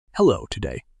Hello,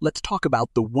 today. Let's talk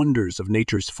about the wonders of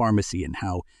nature's pharmacy and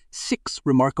how 6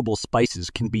 remarkable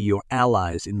spices can be your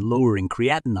allies in lowering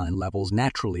creatinine levels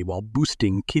naturally while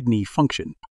boosting kidney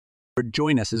function.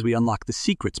 Join us as we unlock the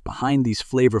secrets behind these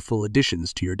flavorful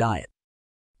additions to your diet.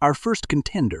 Our first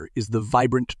contender is the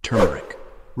vibrant turmeric.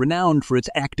 Renowned for its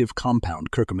active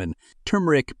compound, curcumin,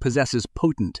 turmeric possesses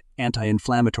potent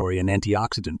anti-inflammatory and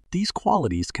antioxidant. These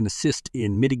qualities can assist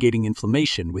in mitigating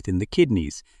inflammation within the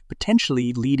kidneys,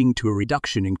 potentially leading to a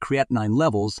reduction in creatinine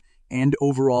levels and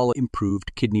overall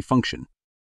improved kidney function.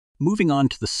 Moving on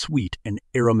to the sweet and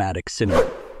aromatic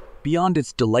cinnamon. Beyond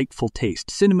its delightful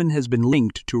taste, cinnamon has been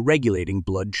linked to regulating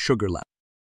blood sugar levels.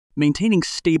 Maintaining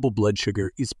stable blood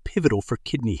sugar is pivotal for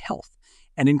kidney health,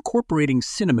 and incorporating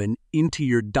cinnamon into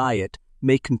your diet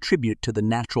may contribute to the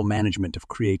natural management of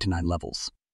creatinine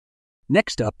levels.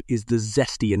 Next up is the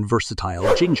zesty and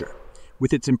versatile ginger.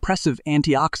 With its impressive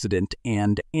antioxidant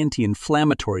and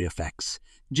anti-inflammatory effects,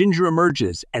 ginger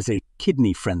emerges as a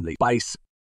kidney-friendly spice.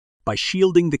 By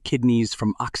shielding the kidneys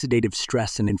from oxidative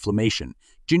stress and inflammation,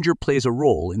 ginger plays a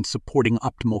role in supporting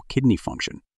optimal kidney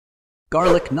function.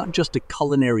 Garlic, not just a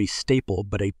culinary staple,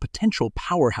 but a potential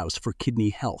powerhouse for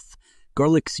kidney health.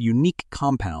 Garlic's unique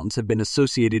compounds have been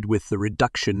associated with the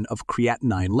reduction of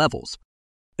creatinine levels.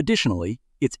 Additionally,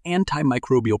 its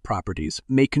antimicrobial properties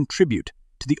may contribute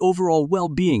to the overall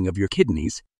well-being of your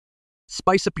kidneys.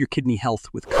 Spice up your kidney health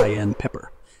with cayenne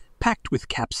pepper. Packed with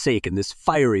capsaicin, this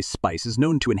fiery spice is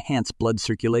known to enhance blood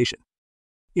circulation.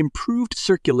 Improved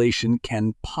circulation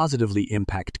can positively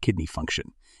impact kidney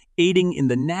function, aiding in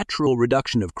the natural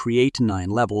reduction of creatinine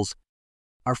levels.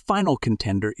 Our final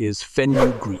contender is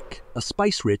fenugreek, a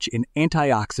spice rich in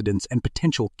antioxidants and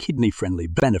potential kidney-friendly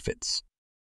benefits.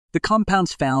 The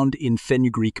compounds found in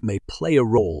fenugreek may play a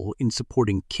role in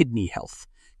supporting kidney health,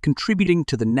 contributing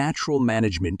to the natural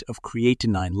management of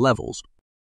creatinine levels.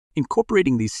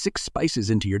 Incorporating these 6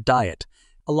 spices into your diet,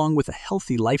 along with a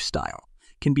healthy lifestyle,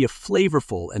 can be a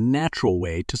flavorful and natural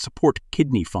way to support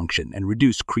kidney function and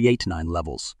reduce creatinine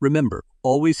levels. Remember,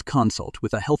 always consult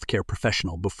with a healthcare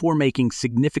professional before making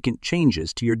significant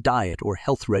changes to your diet or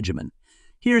health regimen.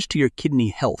 Here's to your kidney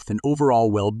health and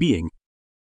overall well-being.